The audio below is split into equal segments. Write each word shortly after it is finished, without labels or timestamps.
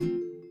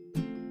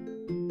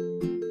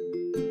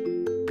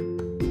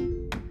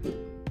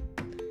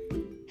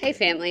Hey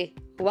family,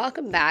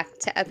 welcome back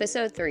to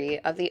episode 3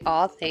 of the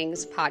All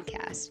Things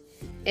podcast.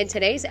 In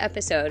today's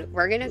episode,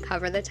 we're going to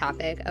cover the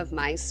topic of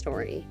my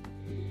story.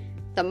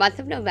 The month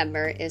of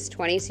November is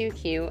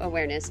 22Q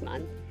Awareness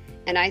Month,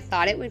 and I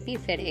thought it would be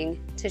fitting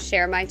to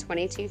share my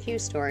 22Q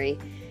story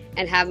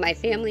and have my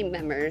family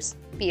members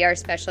be our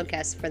special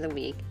guests for the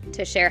week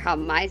to share how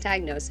my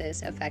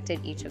diagnosis affected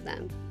each of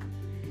them.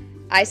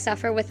 I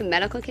suffer with a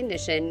medical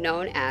condition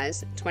known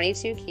as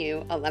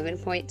 22q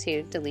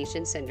 11.2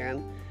 deletion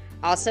syndrome,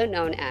 also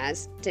known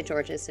as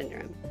DeGeorge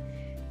syndrome.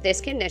 This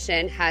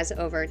condition has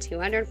over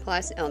 200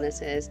 plus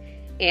illnesses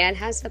and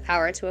has the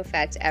power to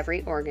affect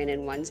every organ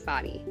in one's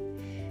body.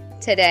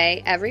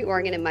 Today, every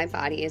organ in my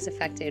body is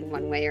affected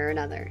one way or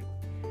another.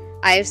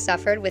 I have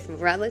suffered with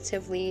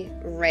relatively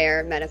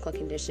rare medical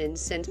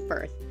conditions since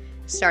birth,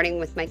 starting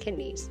with my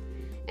kidneys,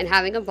 and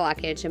having a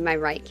blockage in my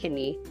right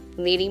kidney,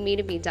 leading me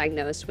to be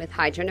diagnosed with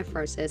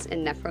hydronephrosis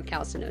and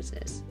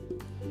nephrocalcinosis.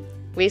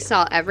 We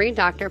saw every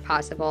doctor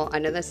possible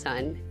under the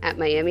sun at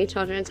Miami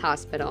Children's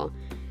Hospital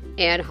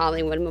and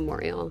Hollywood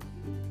Memorial.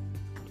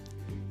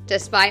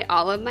 Despite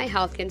all of my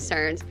health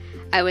concerns,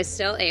 I was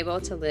still able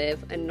to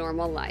live a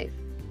normal life.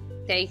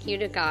 Thank you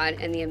to God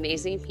and the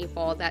amazing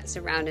people that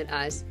surrounded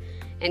us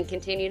and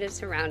continue to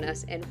surround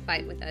us and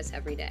fight with us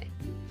every day.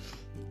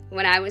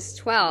 When I was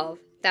 12,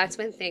 that's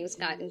when things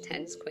got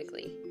intense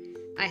quickly.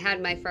 I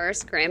had my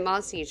first grand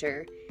mal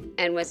seizure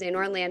and was in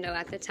Orlando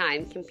at the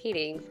time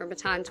competing for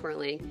baton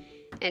twirling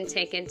and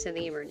taken to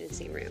the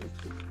emergency room.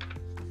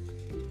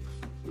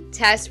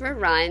 Tests were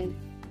run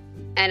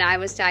and I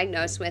was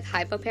diagnosed with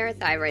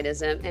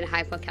hypoparathyroidism and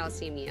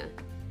hypocalcemia.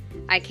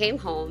 I came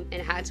home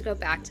and had to go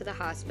back to the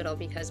hospital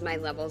because my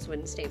levels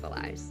wouldn't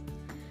stabilize.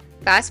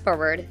 Fast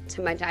forward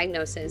to my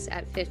diagnosis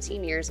at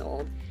 15 years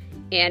old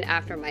and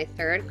after my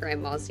third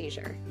grand mal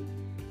seizure.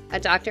 A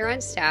doctor on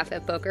staff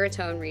at Boca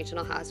Raton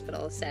Regional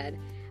Hospital said,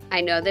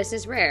 "I know this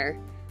is rare,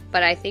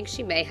 but I think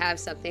she may have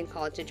something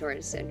called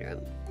DeGeorge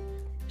syndrome."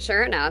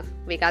 Sure enough,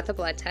 we got the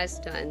blood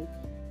test done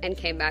and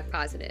came back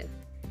positive.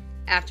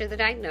 After the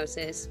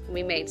diagnosis,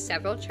 we made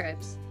several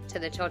trips to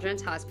the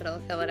Children's Hospital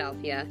of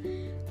Philadelphia,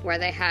 where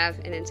they have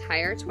an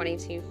entire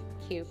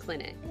 22Q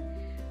clinic.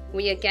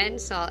 We again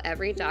saw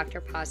every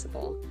doctor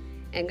possible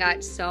and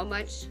got so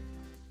much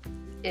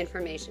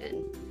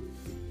information.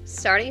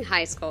 Starting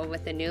high school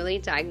with a newly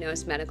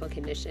diagnosed medical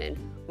condition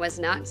was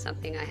not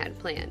something I had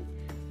planned,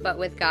 but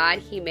with God,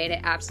 He made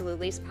it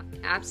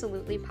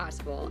absolutely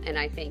possible, and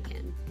I thank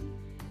Him.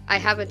 I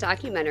have a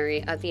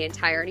documentary of the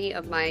entirety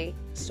of my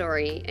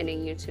story in a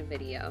YouTube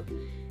video.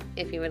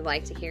 If you would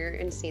like to hear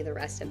and see the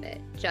rest of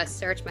it, just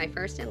search my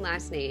first and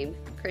last name,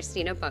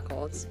 Christina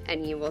Buchholz,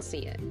 and you will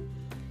see it.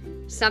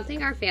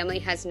 Something our family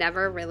has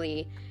never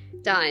really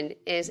done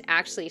is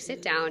actually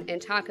sit down and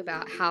talk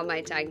about how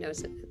my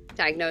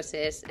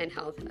diagnosis and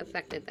health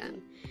affected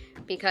them.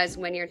 Because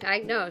when you're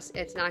diagnosed,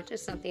 it's not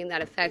just something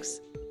that affects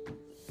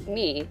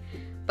me,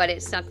 but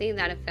it's something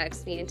that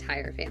affects the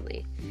entire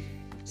family.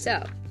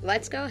 So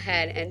let's go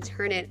ahead and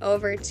turn it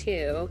over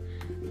to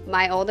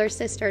my older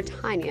sister,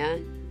 Tanya.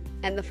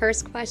 And the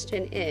first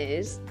question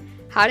is,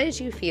 how did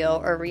you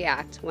feel or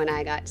react when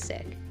I got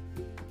sick?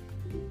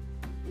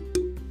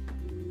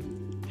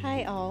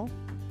 Hi, all.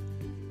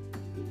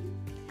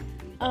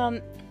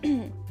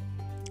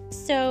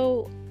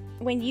 So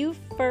when you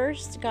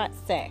first got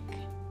sick,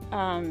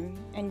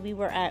 and we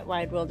were at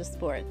Wide World of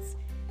Sports,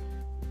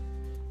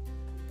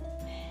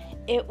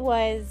 it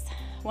was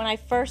when I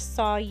first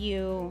saw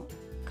you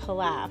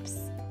collapse,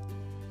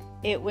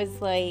 it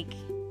was like,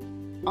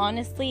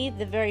 honestly,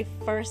 the very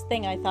first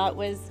thing I thought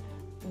was,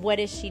 what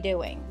is she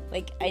doing?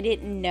 Like, I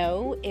didn't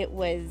know it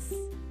was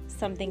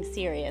something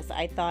serious.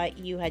 I thought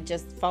you had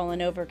just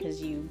fallen over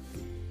because you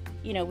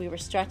know, we were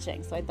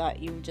stretching, so I thought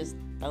you just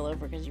fell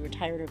over because you were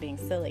tired or being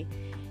silly.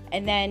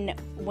 And then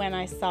when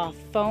I saw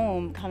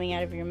foam coming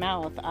out of your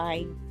mouth,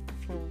 I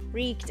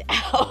freaked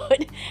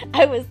out.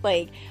 I was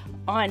like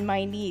on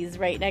my knees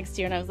right next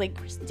to you, and I was like,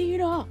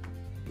 "Christina,"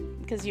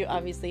 because you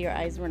obviously your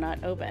eyes were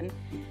not open.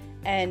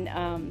 And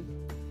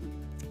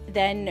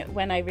then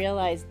when I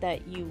realized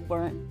that you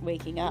weren't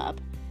waking up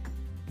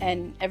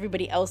and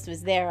everybody else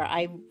was there,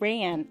 I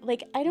ran.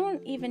 Like, I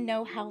don't even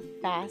know how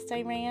fast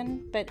I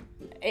ran, but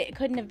it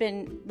couldn't have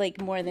been like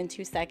more than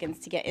 2 seconds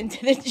to get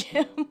into the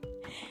gym.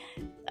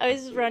 I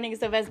was just running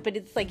so fast, but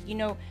it's like, you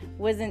know,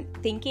 wasn't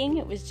thinking,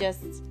 it was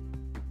just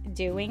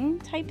doing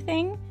type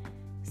thing.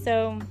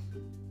 So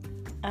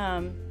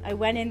I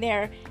went in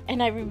there,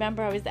 and I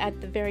remember I was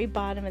at the very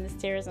bottom of the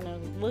stairs, and I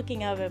was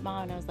looking up at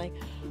Mom, and I was like,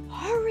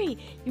 "Hurry,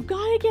 you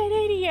gotta get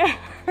in here."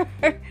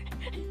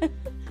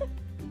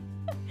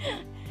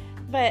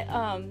 But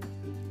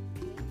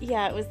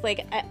yeah, it was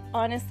like,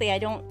 honestly, I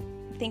don't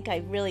think I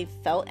really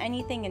felt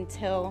anything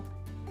until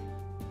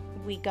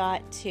we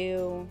got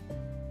to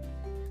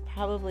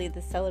probably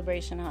the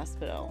Celebration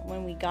Hospital.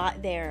 When we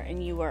got there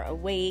and you were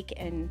awake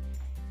and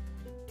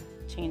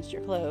changed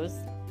your clothes.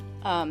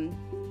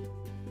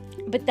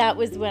 But that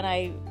was when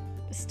I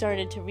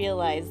started to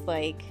realize,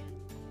 like,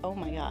 oh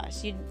my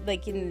gosh, you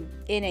like in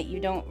it, you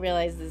don't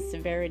realize the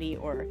severity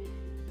or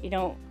You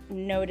don't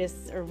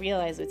notice or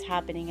realize what's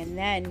happening. And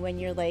then when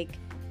you're like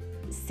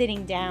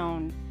sitting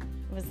down,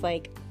 it was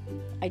like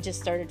I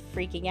just started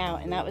freaking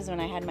out. And that was when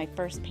I had my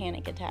first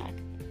panic attack.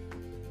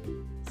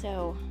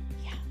 So,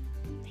 yeah,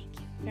 thank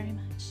you very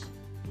much.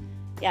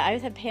 Yeah,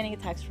 I've had panic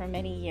attacks for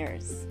many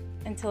years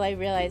until I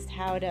realized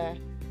how to,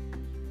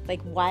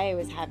 like, why I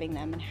was having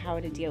them and how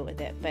to deal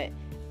with it. But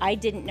I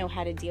didn't know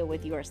how to deal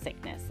with your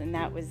sickness, and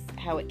that was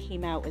how it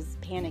came out, was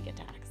panic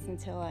attacks,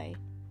 until I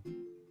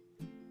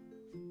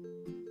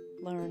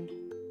learned.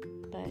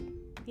 But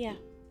yeah,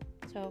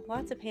 so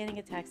lots of panic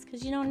attacks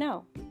because you don't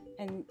know,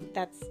 and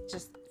that's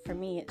just, for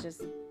me, it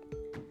just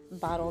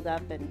bottled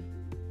up. And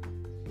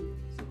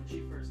so when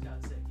she first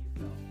got sick,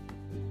 you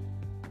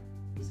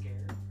felt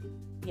scared?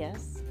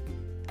 Yes,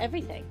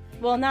 everything.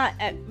 Well, not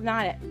at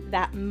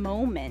that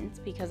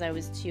moment, because I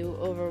was too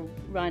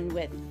overrun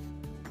with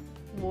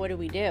what do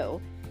we do.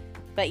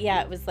 But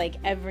yeah, it was like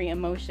every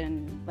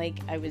emotion. Like,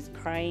 I was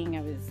crying,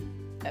 I was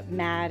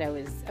mad, I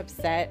was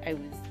upset, I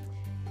was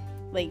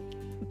like,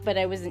 but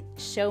I wasn't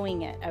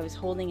showing it. I was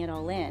holding it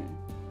all in.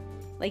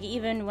 Like,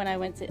 even when I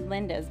went to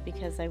Linda's,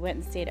 because I went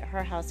and stayed at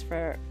her house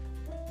for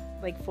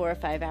like 4 or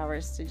 5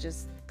 hours to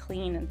just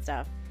clean and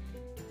stuff.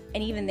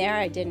 And even there,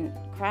 I didn't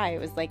cry.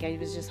 It was like I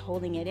was just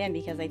holding it in,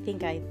 because I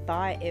think I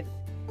thought if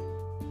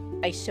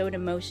I showed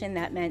emotion,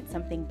 that meant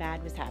something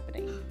bad was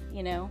happening,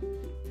 you know?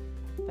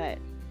 But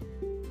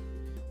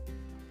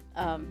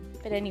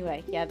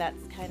anyway, yeah,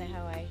 that's kind of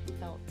how I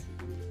felt.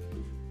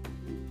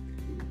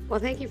 Well,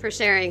 thank you for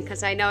sharing,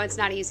 because I know it's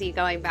not easy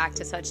going back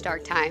to such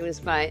dark times,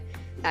 but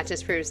that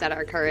just proves that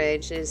our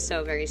courage is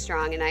so very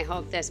strong. And I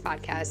hope this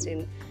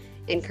podcast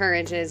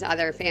encourages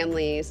other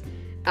families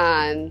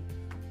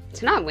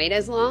to not wait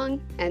as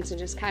long and to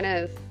just kind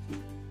of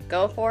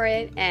go for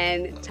it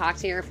and talk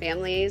to your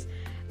families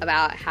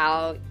about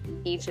how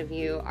each of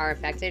you are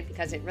affected,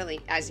 because it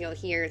really, as you'll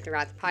hear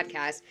throughout the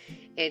podcast,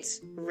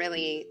 it's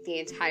really the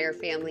entire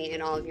family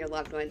and all of your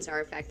loved ones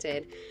are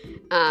affected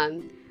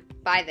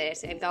by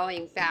this. And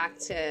going back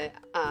to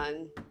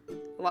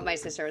what my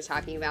sister was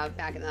talking about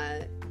back in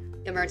the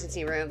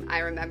emergency room, I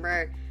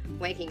remember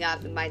waking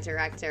up and my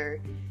director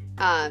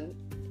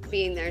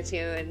being there too,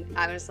 and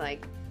I was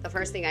like, the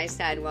first thing I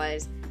said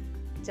was,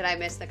 did I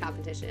miss the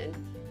competition?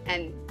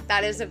 And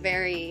that is a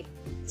very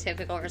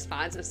typical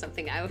response of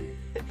something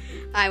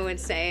I would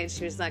say. And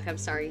she was like, I'm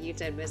sorry, you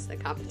did miss the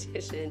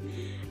competition.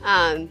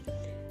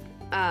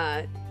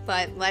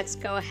 But let's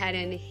go ahead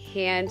and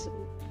hand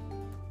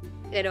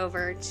it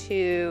over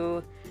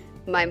to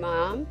my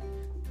mom.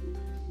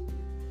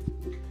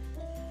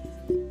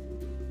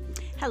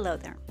 Hello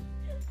there.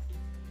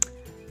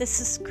 This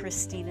is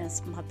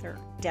Christina's mother,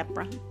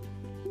 Deborah.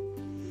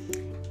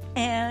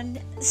 And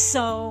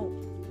so,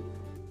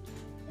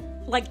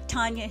 like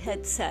Tanya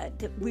had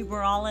said, we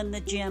were all in the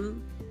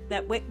gym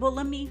that way. Well,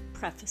 let me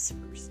preface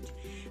first.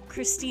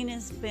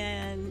 Christina's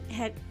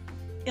had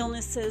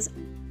illnesses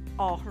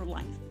all her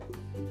life.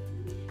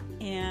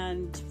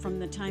 And from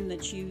the time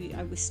that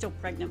I was still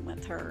pregnant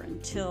with her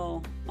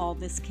until all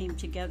this came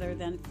together,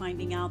 then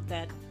finding out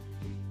that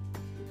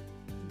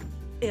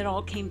it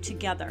all came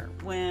together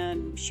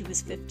when she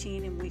was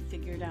 15 and we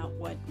figured out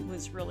what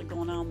was really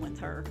going on with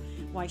her,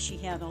 why she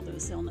had all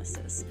those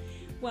illnesses.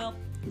 Well,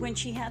 when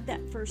she had that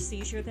first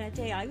seizure that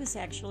day, I was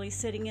actually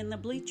sitting in the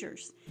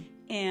bleachers.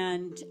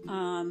 And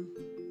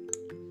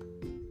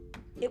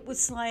it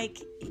was like,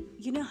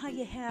 you know how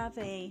you have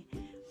a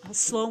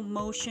slow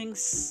motion,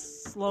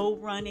 slow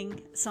running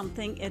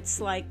something?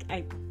 It's like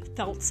I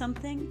felt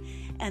something,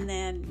 and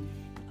then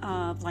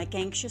like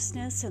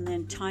anxiousness, and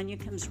then Tanya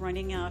comes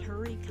running out,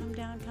 hurry, come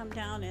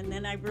down, and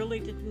then I really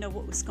didn't know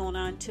what was going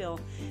on till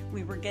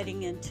we were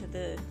getting into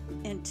the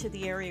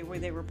area where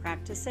they were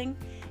practicing.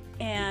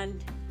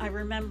 And I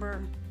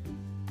remember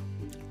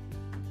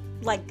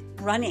like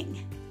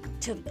running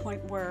to the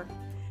point where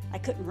I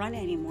couldn't run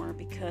anymore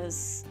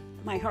because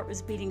my heart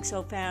was beating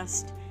so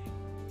fast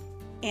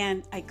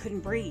and I couldn't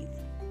breathe.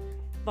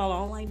 But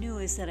all I knew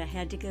is that I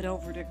had to get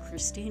over to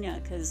Christina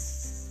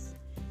because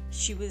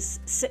she was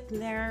sitting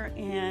there,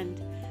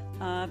 and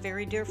a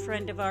very dear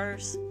friend of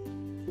ours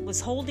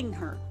was holding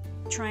her,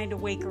 trying to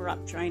wake her up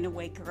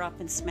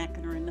and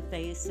smacking her in the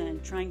face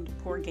and trying to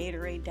pour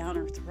Gatorade down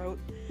her throat.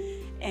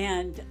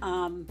 And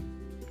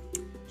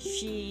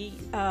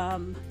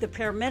the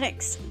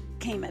paramedics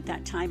came at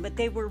that time, but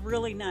they were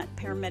really not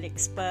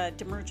paramedics,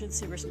 but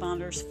emergency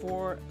responders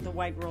for the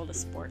wide world of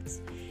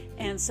sports.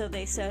 And so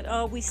they said,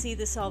 oh, we see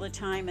this all the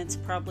time, it's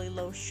probably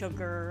low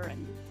sugar,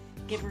 and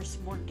give her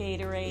some more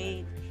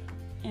Gatorade.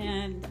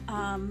 And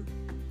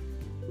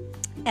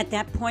at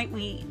that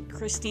point,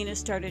 Christina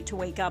started to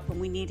wake up, and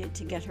we needed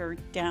to get her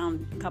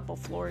down a couple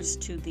floors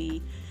to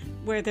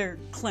where their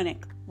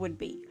clinic would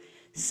be.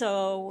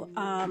 So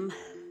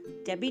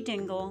Debbie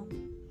Dingle,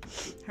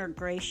 her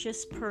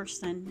gracious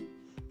person,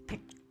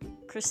 picked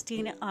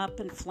Christina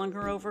up and flung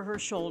her over her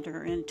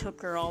shoulder and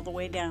took her all the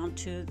way down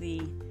to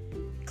the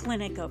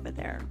clinic over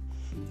there.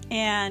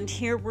 And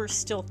here we're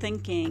still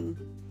thinking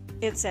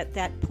it's at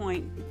that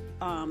point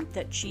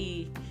that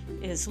she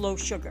is low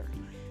sugar.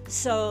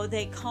 So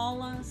they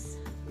call us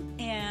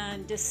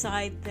and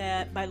decide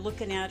that by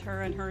looking at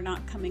her and her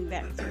not coming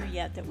back through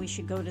yet, that we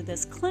should go to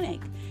this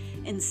clinic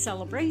in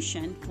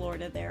Celebration,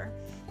 Florida there,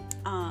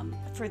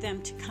 for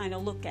them to kind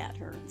of look at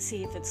her and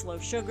see if it's low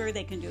sugar.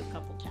 They can do a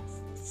couple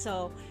tests.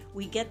 So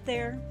we get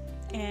there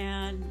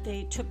and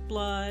they took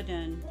blood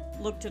and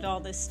looked at all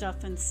this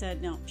stuff and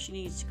said, no, she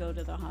needs to go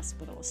to the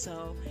hospital.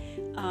 So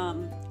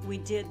we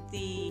did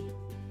the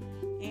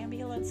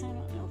ambulance, I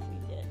don't know if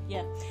we did,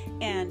 yeah,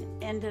 and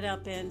ended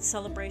up in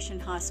Celebration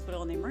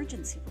Hospital in the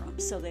emergency room.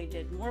 So they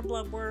did more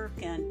blood work,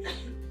 and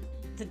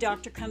the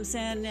doctor comes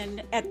in,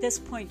 and at this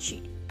point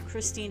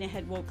Christina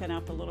had woken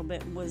up a little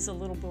bit and was a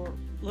little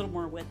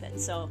more with it.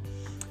 So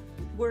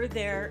we're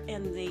there,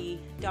 and the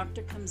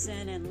doctor comes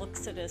in and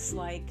looks at us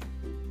like,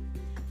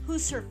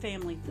 who's her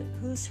family,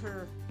 who's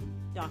her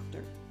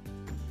doctor?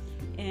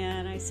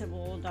 And I said,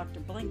 well, Dr.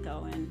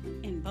 Blanco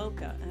in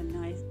Boca.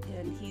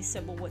 And he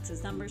said, well, what's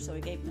his number? So I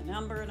gave him the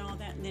number and all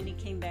that. And then he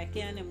came back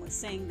in and was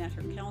saying that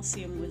her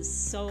calcium was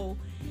so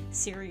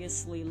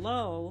seriously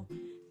low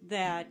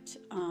that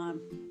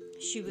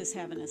she was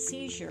having a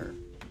seizure.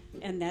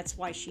 And that's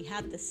why she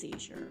had the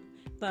seizure.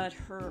 But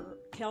her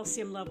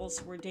calcium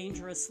levels were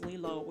dangerously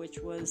low, which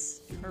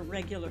was her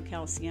regular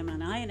calcium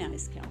and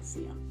ionized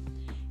calcium.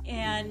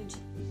 And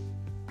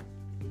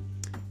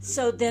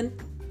so then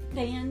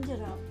they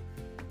ended up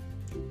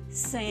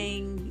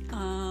saying,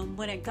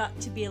 when it got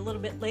to be a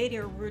little bit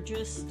later, we're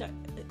just,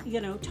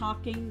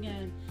 talking,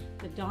 and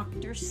the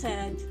doctor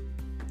said,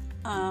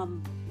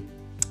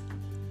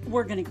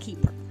 we're going to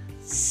keep her.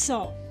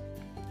 So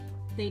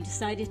they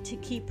decided to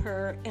keep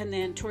her, and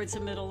then towards the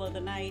middle of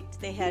the night,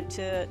 they had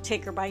to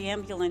take her by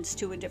ambulance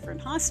to a different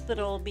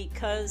hospital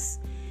because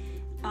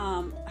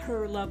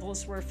her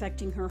levels were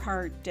affecting her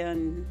heart,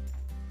 and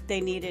they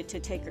needed to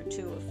take her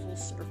to a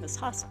full-service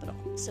hospital.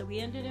 So we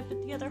ended up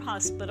at the other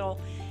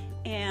hospital,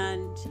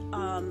 and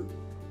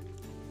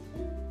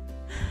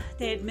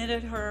they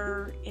admitted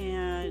her,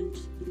 and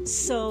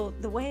so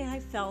the way I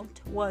felt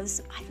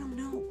was, I don't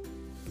know.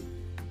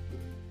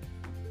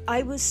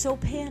 I was so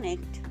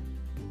panicked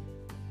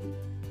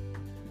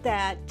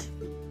that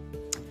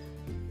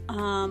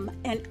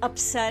and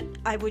upset,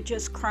 I would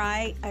just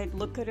cry. I'd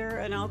look at her,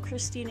 and all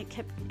Christina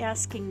kept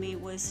asking me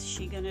was,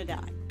 she gonna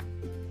die?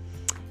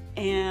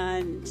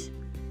 And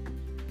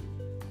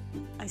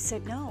I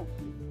said no.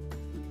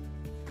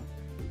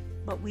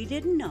 But we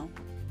didn't know.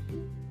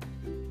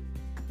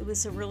 It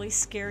was a really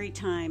scary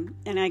time.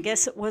 And I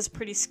guess it was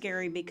pretty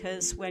scary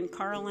because when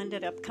Carl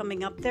ended up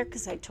coming up there,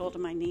 because I told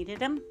him I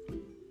needed him,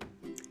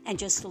 and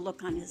just the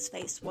look on his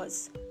face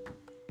was,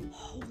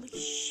 holy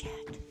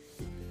shit.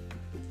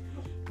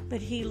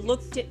 But he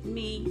looked at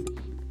me,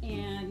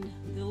 and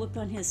the look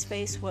on his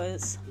face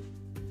was,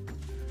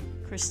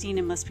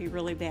 Christina must be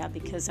really bad,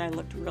 because I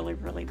looked really,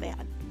 really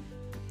bad.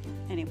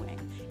 Anyway,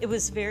 it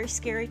was a very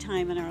scary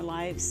time in our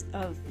lives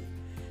of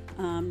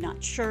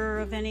not sure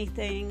of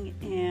anything,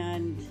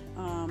 and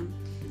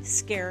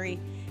scary,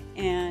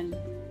 and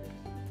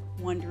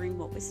wondering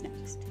what was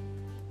next.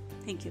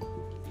 Thank you.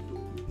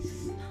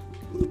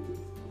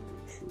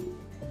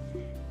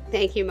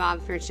 Thank you, Mom,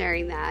 for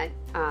sharing that.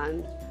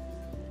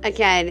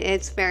 Again,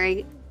 it's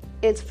very,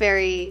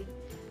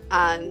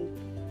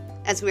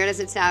 as weird as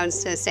it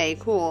sounds to say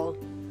cool,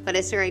 but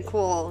it's very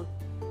cool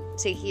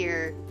to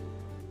hear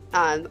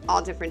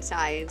all different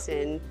sides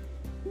and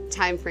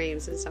time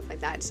frames and stuff like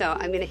that. So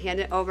I'm going to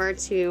hand it over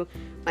to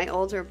my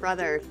older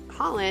brother,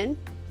 Colin.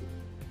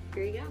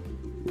 Here you go.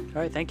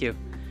 All right, thank you.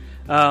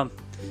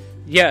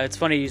 Yeah, it's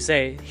funny you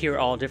say hear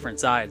all different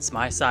sides.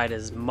 My side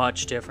is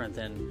much different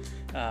than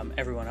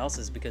everyone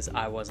else's because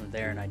I wasn't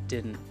there, and I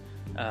didn't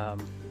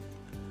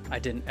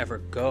ever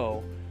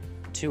go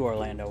to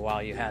Orlando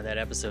while you had that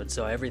episode.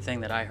 So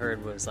everything that I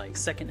heard was like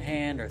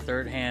secondhand or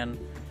third hand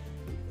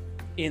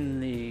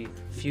in the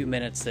few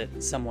minutes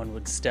that someone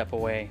would step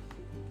away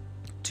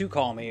to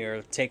call me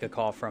or take a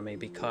call from me,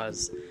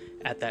 because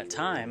at that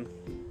time,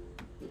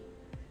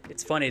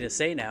 it's funny to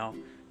say now,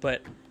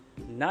 but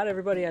not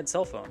everybody had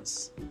cell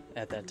phones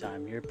at that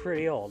time. You're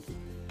pretty old.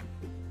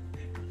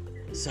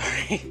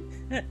 Sorry.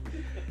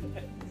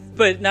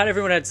 But not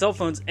everyone had cell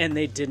phones, and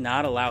they did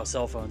not allow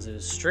cell phones. It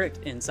was strict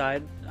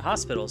inside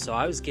hospitals, so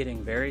I was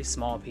getting very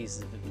small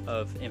pieces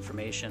of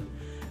information.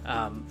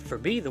 For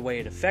me, the way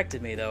it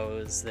affected me, though,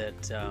 is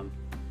that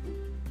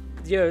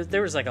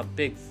there was like a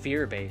big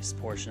fear-based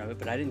portion of it,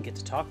 but I didn't get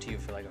to talk to you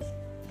for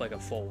like a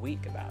full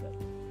week about it.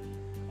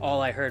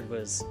 All I heard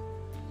was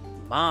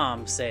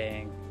Mom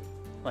saying,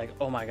 like,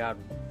 oh my God,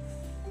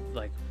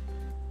 like,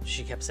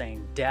 she kept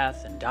saying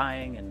death and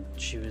dying, and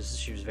she was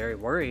very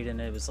worried,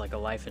 and it was like a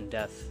life and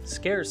death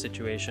scare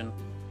situation.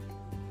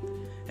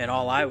 And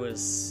all I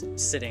was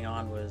sitting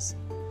on was,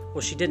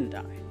 well, she didn't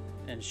die,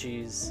 and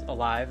she's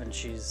alive, and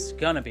she's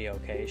gonna be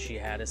okay. She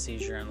had a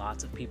seizure, and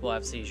lots of people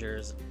have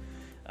seizures.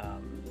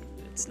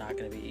 It's not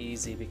gonna be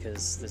easy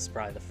because this is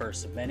probably the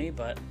first of many,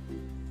 but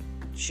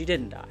she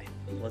didn't die.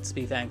 Let's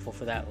be thankful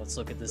for that. Let's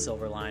look at the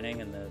silver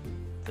lining and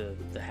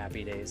the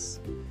happy days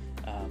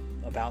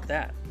about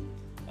that.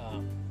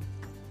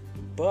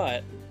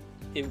 But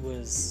it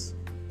was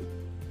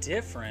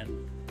different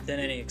than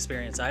any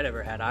experience I'd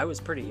ever had. I was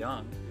pretty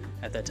young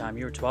at that time.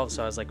 You were 12,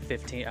 so I was like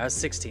 15. I was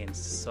 16,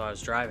 so I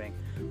was driving.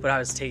 But I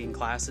was taking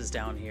classes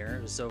down here.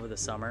 It was over the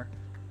summer.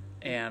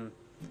 And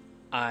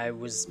I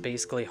was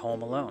basically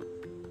home alone.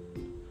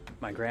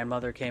 My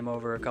grandmother came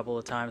over a couple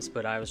of times,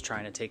 but I was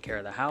trying to take care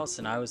of the house,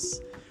 and I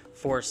was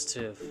forced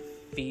to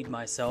feed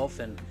myself.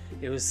 And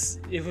it was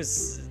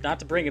not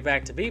to bring it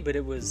back to me, but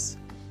it was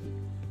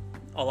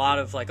a lot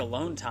of like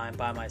alone time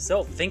by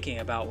myself, thinking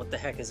about what the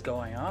heck is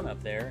going on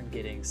up there and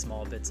getting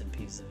small bits and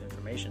pieces of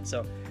information.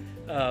 So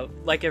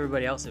like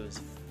everybody else, it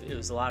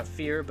was a lot of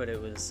fear, but it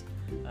was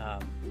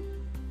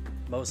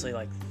mostly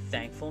like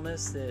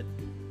thankfulness that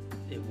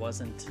it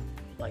wasn't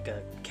like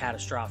a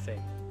catastrophic,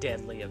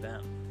 deadly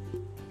event.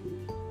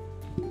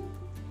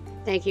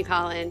 Thank you,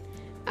 Colin.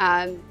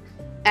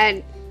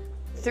 And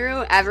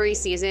through every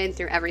season,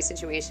 through every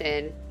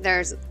situation,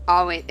 there's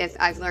always, if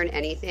I've learned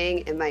anything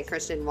in my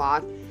Christian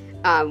walk,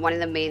 one of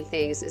the main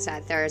things is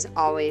that there's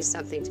always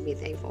something to be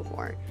thankful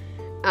for.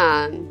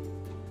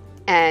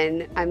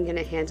 And I'm going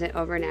to hand it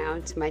over now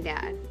to my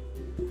dad.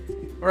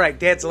 All right,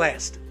 Dad's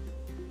last.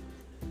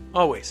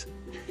 Always.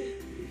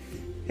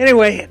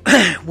 Anyway,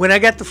 when I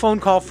got the phone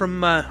call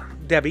from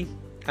Debbie,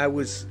 I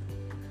was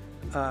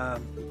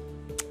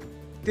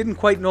didn't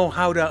quite know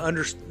how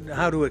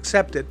to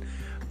accept it,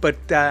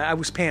 but I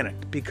was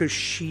panicked because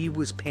she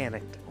was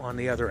panicked on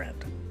the other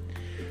end.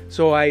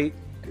 So I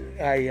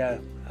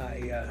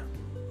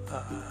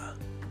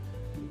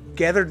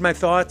gathered my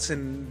thoughts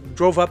and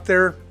drove up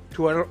there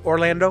to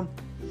Orlando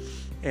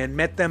and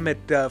met them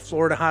at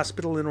Florida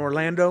Hospital in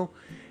Orlando,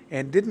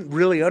 and didn't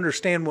really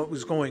understand what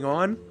was going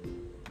on.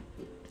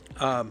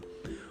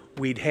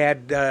 We'd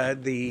had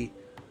the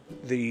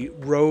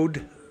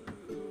road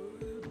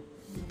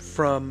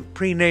from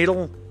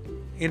prenatal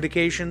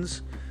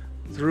indications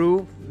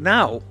through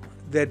now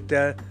that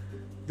there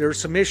are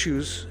some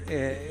issues,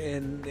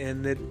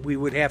 and that we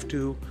would have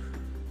to,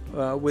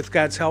 with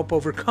God's help,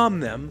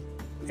 overcome them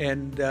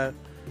and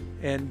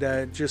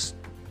just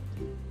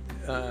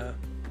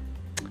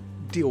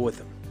deal with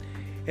them.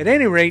 At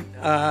any rate,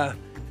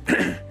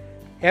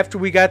 after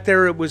we got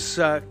there, it was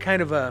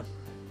kind of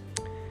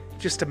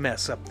just a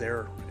mess up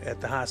there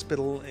at the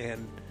hospital,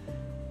 and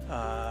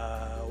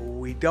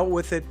we dealt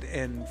with it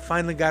and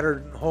finally got her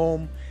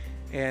home,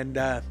 and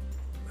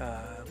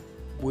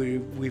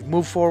we've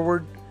moved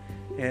forward,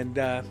 and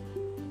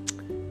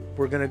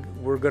we're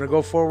gonna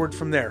go forward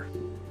from there.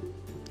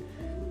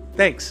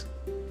 Thanks.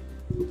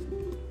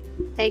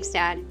 Thanks,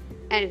 Dad.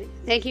 And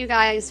thank you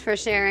guys for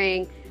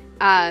sharing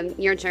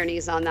your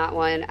journeys on that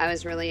one. I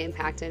was really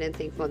impacted and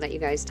thankful that you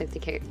guys took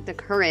the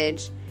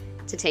courage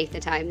to take the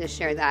time to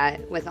share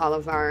that with all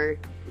of our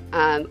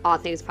All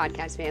Things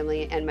Podcast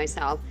family and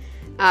myself.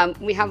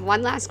 We have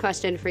one last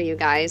question for you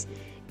guys,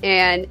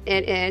 and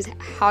it is,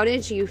 how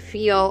did you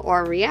feel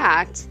or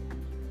react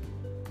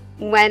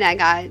when I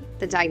got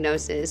the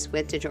diagnosis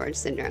with DeGeorge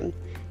syndrome?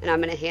 And I'm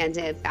going to hand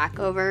it back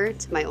over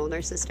to my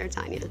older sister,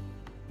 Tanya.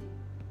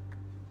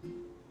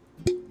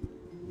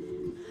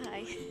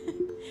 Hi.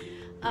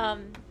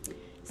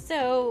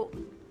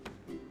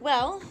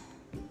 Well,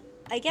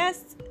 I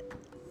guess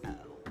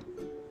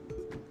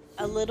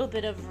a little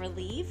bit of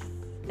relief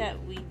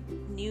that we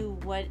knew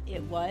what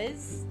it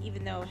was,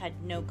 even though I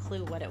had no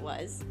clue what it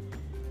was.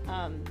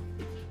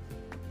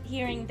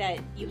 Hearing that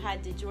you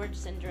had DeGeorge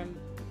syndrome,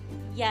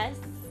 yes,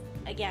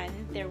 again,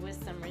 there was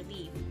some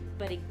relief,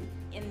 but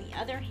in the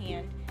other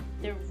hand,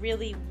 there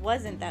really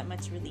wasn't that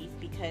much relief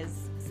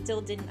because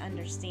still didn't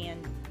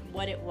understand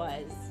what it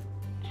was,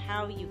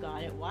 how you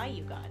got it, why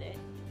you got it,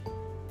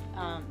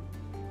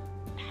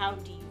 how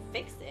do you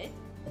fix it,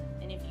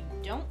 and if you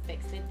don't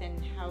fix it,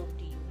 then how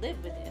do you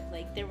live with it?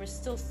 Like, there were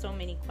still so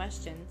many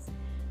questions,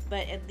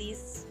 but at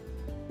least,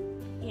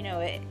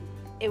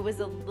 it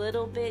was a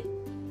little bit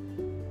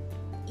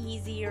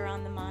easier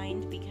on the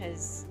mind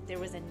because there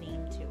was a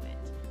name to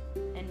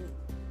it, and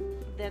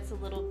that's a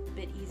little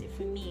bit easier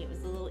for me. It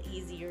was a little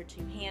easier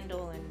to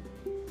handle and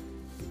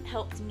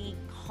helped me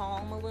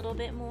calm a little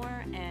bit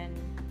more, and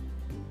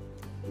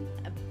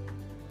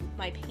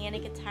my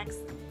panic attacks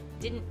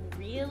didn't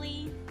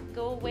really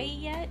go away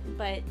yet,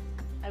 but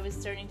I was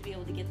starting to be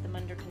able to get them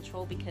under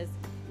control because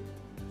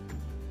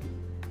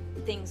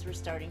things were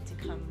starting to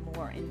come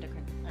more under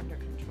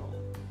control.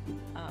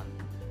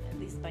 At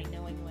least by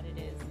knowing what it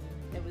is,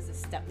 it was a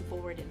step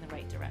forward in the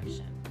right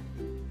direction.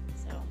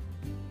 So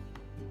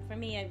for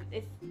me,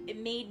 it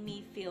made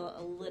me feel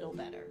a little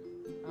better.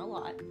 Not a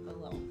lot, but a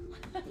little.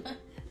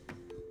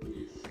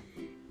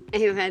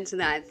 Amen to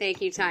that.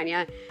 Thank you,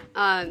 Tanya.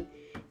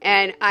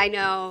 And I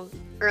know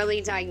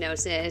early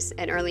diagnosis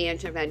and early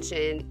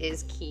intervention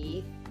is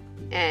key.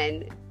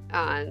 And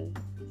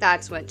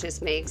that's what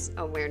just makes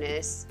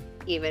awareness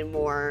even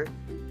more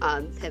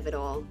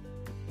pivotal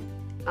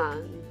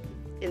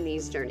in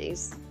these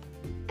journeys.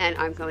 And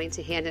I'm going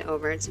to hand it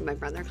over to my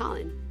brother,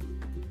 Colin.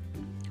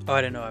 Oh,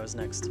 I didn't know I was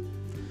next.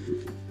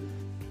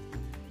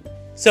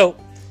 So,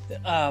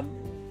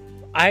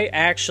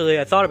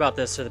 I thought about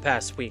this for the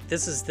past week.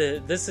 This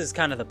is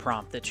kind of the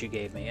prompt that you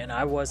gave me, and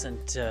I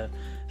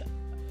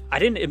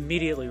didn't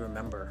immediately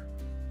remember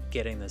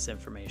getting this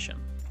information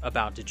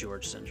about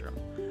DiGeorge syndrome.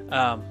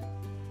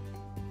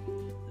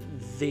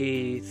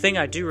 The thing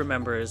I do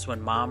remember is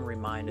when Mom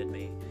reminded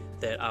me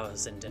that I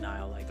was in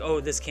denial, like,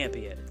 oh, this can't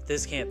be it.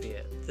 This can't be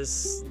it.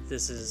 This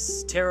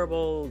is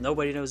terrible.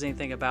 Nobody knows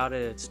anything about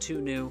it. It's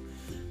too new.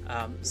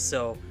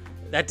 So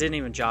that didn't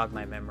even jog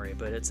my memory,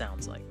 but it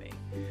sounds like me.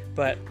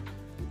 But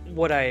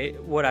what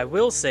I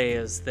will say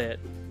is that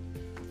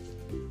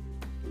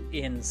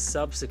in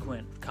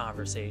subsequent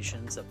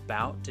conversations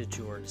about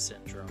DiGeorge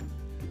syndrome,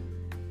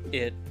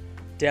 it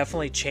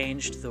definitely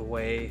changed the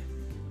way,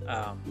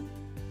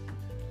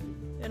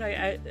 and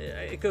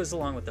it goes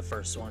along with the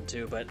first one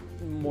too, but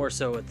more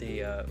so with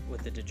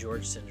the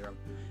DiGeorge syndrome,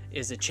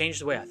 is it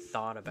changed the way I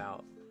thought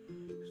about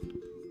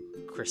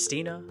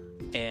Christina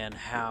and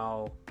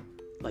how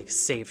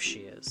safe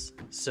she is.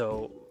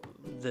 So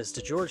this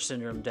DiGeorge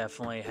syndrome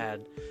definitely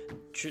had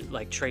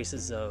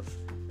traces of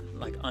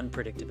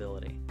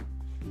unpredictability.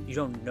 You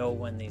don't know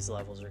when these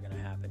levels are going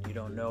to happen. You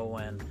don't know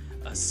when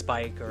a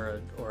spike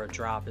or a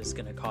drop is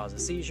going to cause a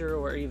seizure,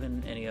 or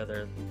even any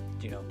other,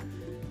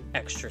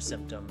 extra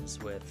symptoms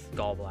with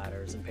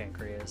gallbladders and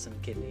pancreas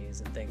and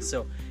kidneys and things.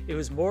 So it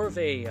was more of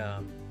a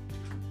a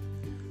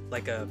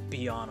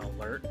be on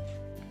alert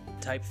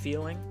type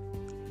feeling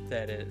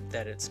that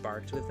it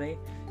sparked with me.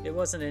 It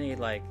wasn't any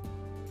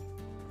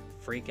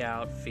freak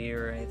out,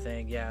 fear, or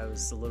anything. Yeah, it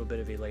was a little bit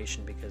of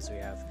elation because we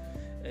have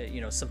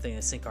something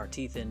to sink our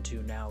teeth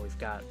into. Now we've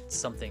got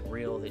something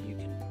real that you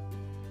can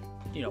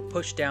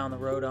push down the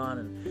road on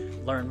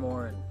and learn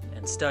more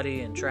and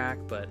study and track.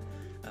 But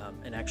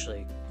and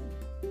actually,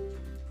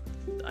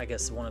 I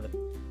guess one of the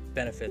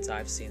benefits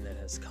I've seen that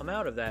has come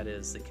out of that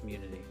is the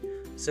community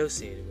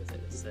associated with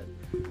it. Is that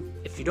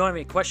if you don't have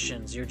any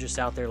questions, you're just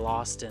out there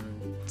lost in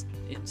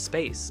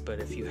space. But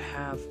if you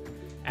have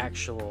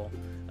actual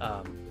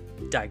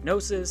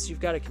diagnosis, you've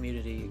got a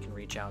community you can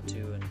reach out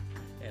to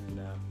and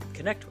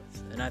connect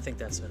with. And I think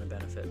that's been a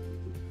benefit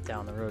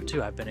down the road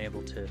too. I've been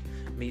able to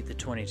meet the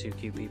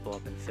 22Q people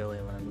up in Philly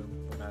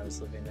when I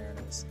was living there, and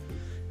it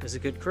was a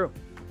good crew.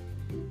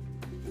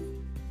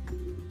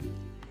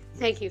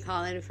 Thank you,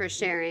 Colin, for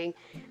sharing.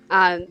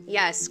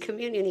 Yes,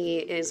 community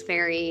is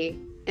very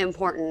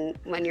important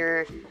when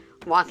you're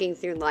walking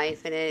through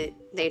life, and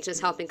they just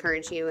help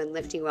encourage you and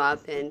lift you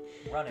up and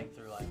running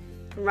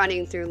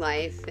through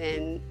life.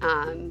 And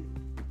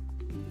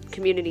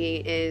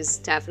community is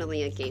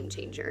definitely a game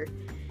changer.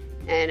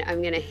 And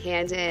I'm going to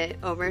hand it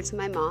over to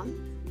my mom.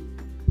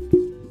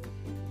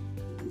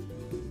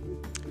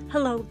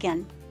 Hello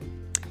again.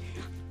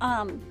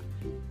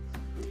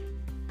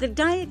 The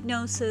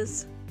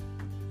diagnosis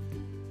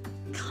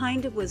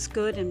kind of was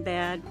good and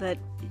bad, but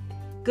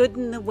good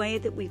in the way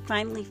that we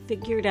finally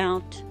figured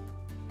out.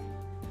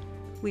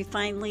 We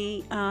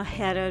finally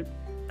had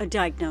a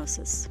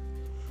diagnosis,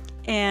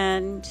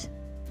 and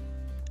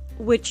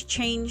which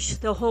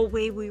changed the whole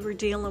way we were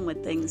dealing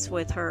with things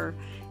with her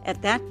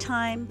at that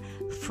time,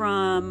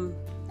 from,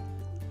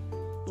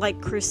 like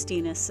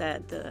Christina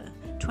said, the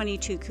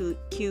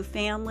 22Q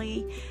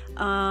family.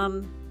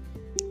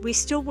 We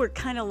still were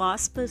kind of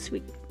lost because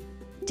we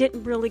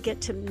didn't really get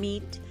to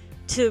meet,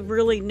 to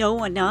really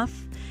know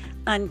enough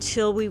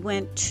until we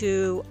went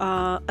to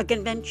a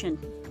convention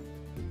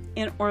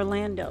in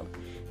Orlando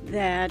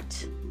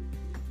that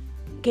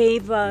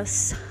gave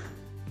us,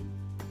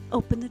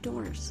 opened the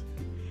doors.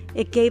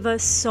 It gave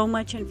us so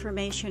much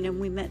information, and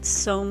we met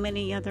so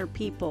many other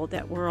people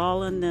that were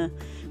all in the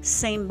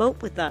same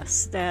boat with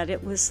us, that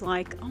it was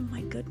like, oh my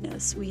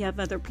goodness, we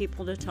have other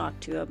people to talk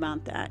to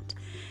about that.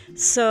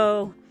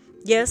 So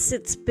yes,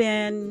 it's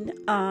been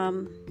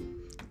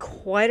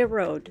quite a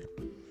road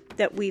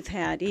that we've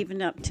had,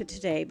 even up to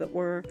today, but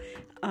we're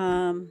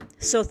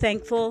so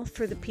thankful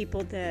for the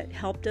people that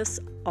helped us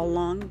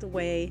along the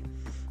way.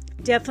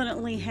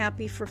 Definitely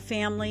happy for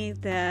family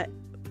that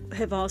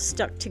have all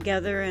stuck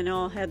together and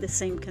all had the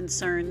same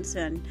concerns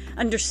and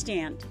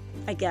understand,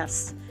 I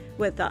guess,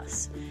 with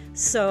us.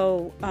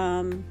 So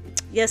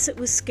yes, it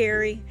was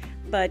scary,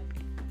 but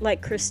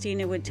like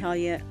Christina would tell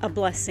you, a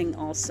blessing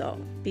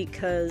also,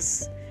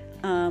 because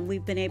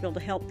we've been able to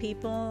help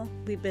people,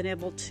 we've been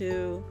able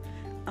to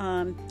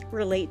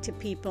relate to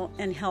people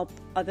and help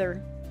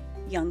other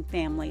young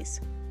families.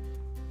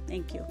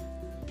 Thank you.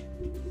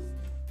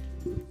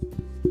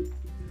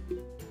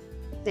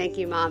 Thank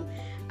you, Mom.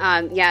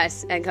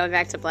 Yes, and going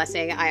back to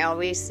blessing, I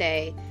always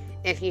say,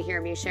 if you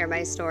hear me share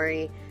my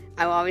story,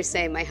 I will always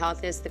say my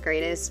health is the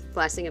greatest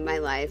blessing in my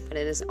life, but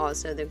it is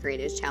also the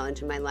greatest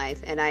challenge in my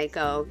life. And I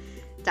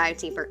dive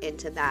deeper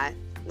into that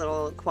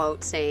little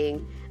quote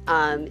saying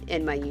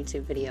in my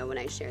YouTube video when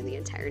I share the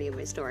entirety of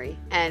my story.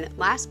 And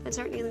last but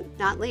certainly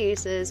not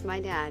least is my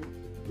dad.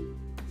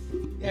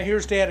 Yeah,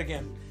 here's Dad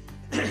again.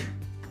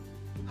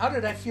 How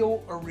did I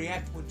feel or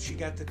react when she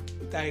got the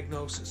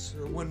diagnosis,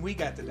 or when we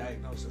got the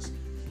diagnosis?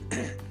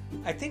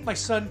 I think my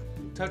son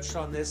touched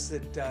on this,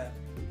 that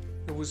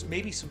there was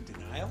maybe some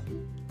denial.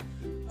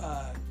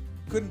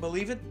 Couldn't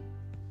believe it.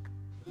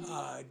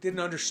 didn't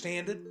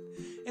understand it.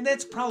 And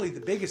that's probably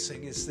the biggest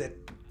thing, is that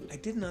I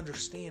didn't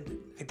understand it.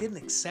 I didn't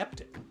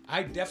accept it.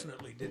 I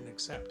definitely didn't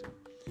accept it.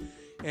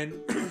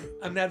 And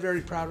I'm not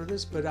very proud of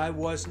this, but I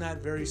was not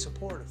very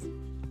supportive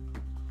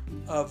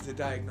of the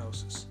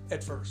diagnosis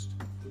at first.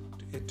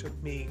 It took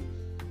me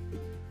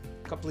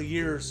a couple of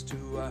years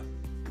to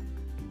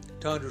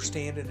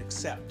understand and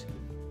accept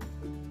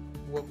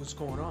what was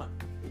going on.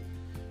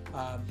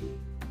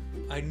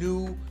 I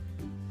knew,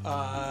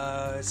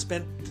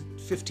 spent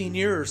 15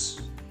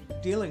 years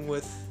dealing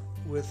with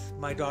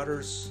my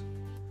daughter's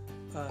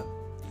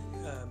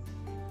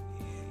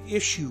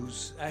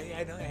issues. I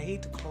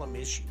hate to call them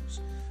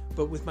issues,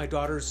 but with my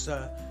daughter's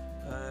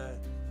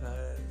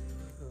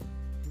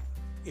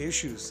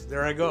issues.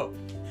 There I go.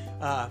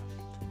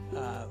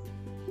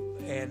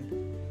 And,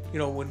 you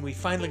know, when we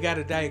finally got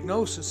a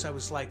diagnosis, I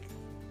was like,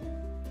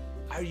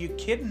 are you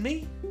kidding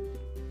me?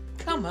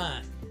 Come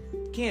on.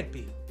 Can't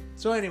be.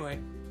 So anyway,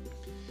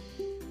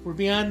 we're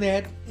beyond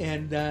that,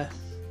 and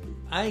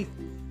I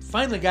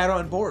finally got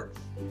on board.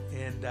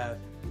 And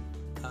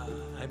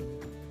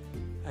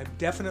I'm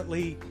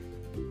definitely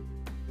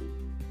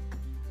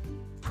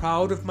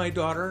proud of my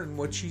daughter and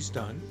what she's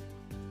done.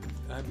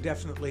 I'm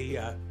definitely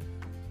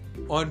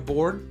on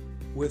board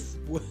with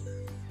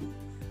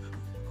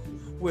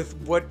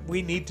what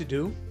we need to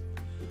do.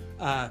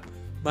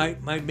 My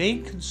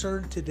main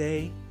concern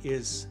today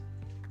is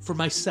for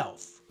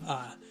myself,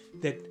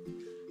 that,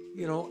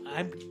 you know,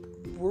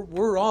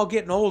 we're all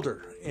getting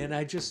older, and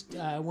I just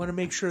want to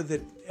make sure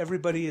that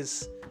everybody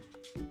is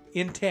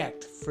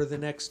intact for the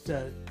next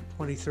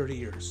 20, 30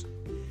 years.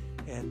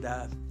 And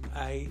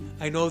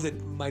I know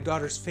that my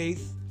daughter's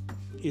faith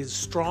is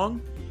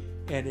strong,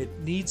 and it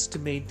needs to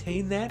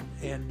maintain that,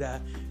 and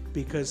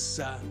because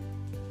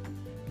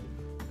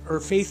her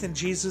faith in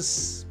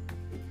Jesus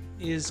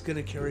is going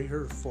to carry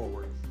her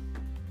forward,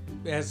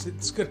 as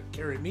it's going to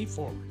carry me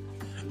forward,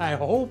 I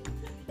hope.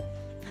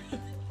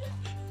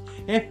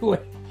 Anyway,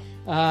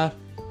 I'm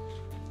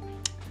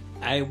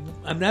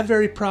not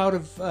very proud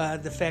of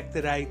the fact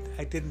that I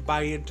didn't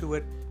buy into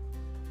it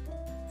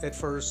at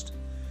first,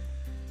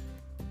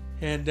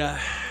 and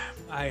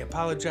I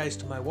apologize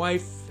to my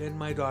wife and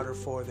my daughter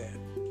for that.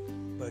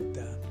 But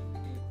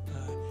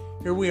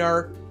here we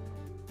are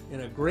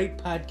in a great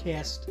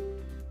podcast,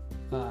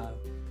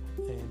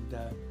 and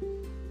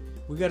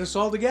we got us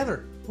all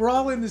together. We're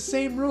all in the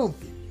same room.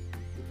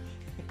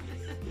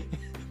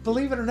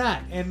 Believe it or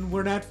not, and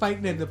we're not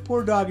fighting, and the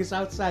poor dog is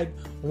outside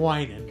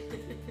whining.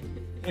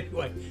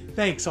 Anyway,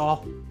 thanks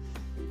all.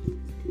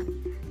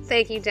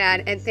 Thank you,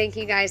 Dad, and thank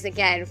you guys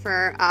again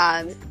for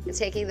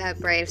taking that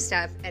brave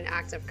step and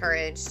act of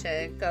courage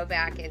to go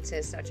back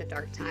into such a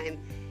dark time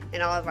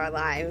in all of our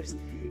lives.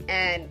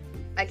 And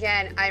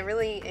again, I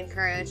really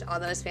encourage all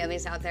those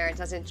families out there. It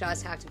doesn't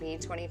just have to be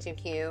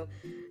 22Q.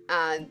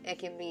 It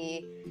can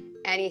be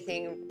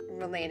anything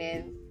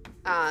related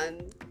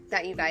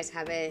that you guys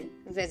haven't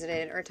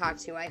visited or talked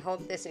to. I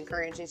hope this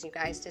encourages you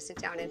guys to sit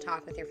down and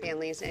talk with your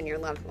families and your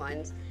loved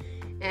ones.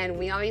 And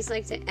we always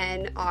like to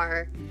end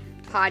our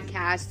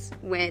podcasts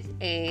with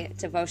a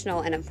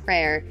devotional and a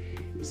prayer.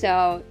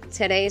 So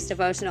today's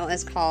devotional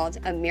is called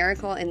A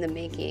Miracle in the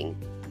Making.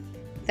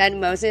 Then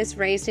Moses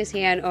raised his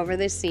hand over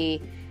the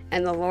sea,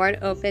 and the Lord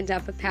opened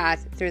up a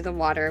path through the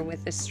water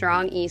with a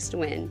strong east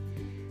wind.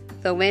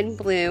 The wind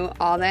blew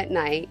all that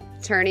night,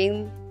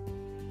 turning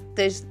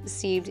the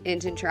sea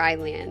into dry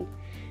land.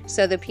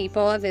 So the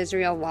people of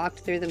Israel walked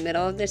through the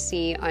middle of the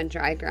sea on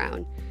dry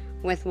ground,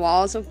 with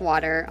walls of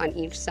water on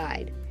each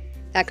side.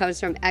 That comes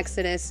from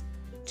Exodus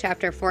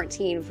chapter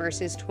 14,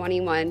 verses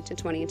 21 to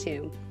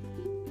 22.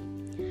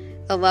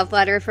 The love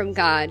letter from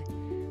God.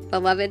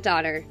 Beloved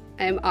daughter,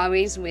 I am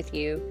always with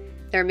you.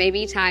 There may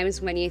be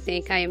times when you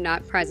think I am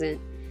not present.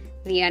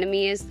 The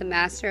enemy is the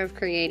master of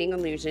creating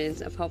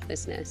illusions of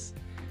hopelessness.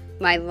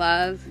 My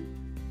love,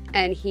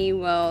 and he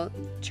will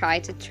try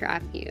to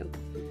trap you.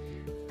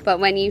 But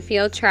when you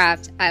feel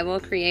trapped, I will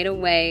create a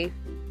way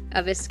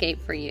of escape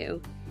for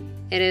you.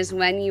 It is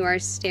when you are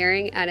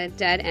staring at a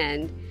dead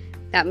end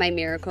that my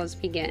miracles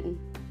begin.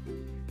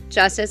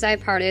 Just as I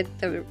parted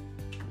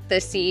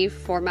the sea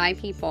for my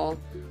people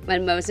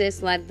when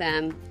Moses led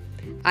them,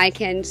 I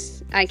can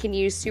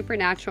use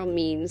supernatural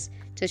means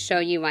to show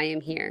you I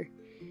am here.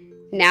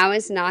 Now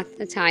is not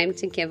the time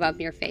to give up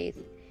your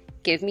faith.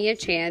 Give me a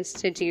chance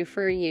to do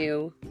for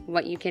you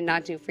what you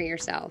cannot do for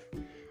yourself.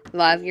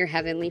 Love your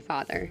Heavenly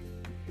Father.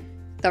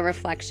 The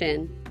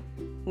reflection.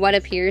 What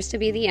appears to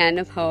be the end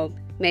of hope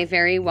may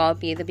very well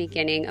be the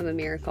beginning of a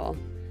miracle.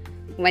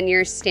 When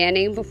you're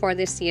standing before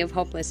the sea of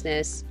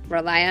hopelessness,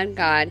 rely on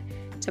God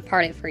to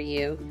part it for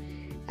you,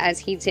 as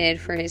He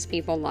did for His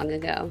people long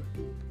ago.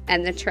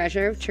 And the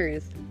treasure of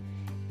truth.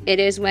 It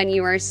is when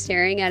you are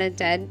staring at a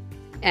dead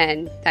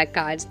end that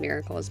God's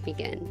miracles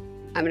begin.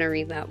 I'm going to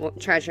read that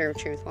treasure of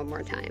truth one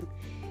more time.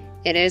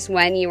 It is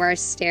when you are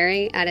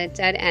staring at a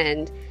dead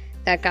end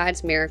that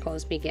God's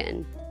miracles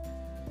begin.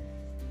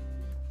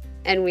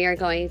 And we are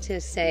going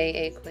to say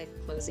a quick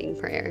closing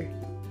prayer.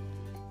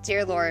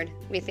 Dear Lord,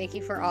 we thank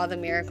you for all the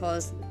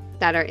miracles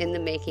that are in the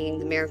making,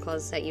 the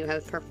miracles that you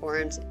have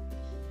performed,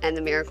 and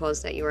the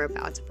miracles that you are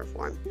about to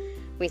perform.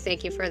 We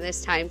thank you for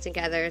this time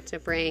together to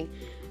bring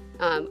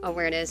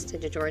awareness to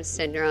DeGeorge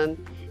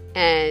syndrome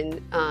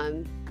and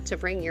to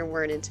bring your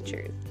word into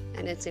truth.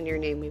 And it's in your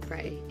name we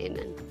pray.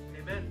 Amen.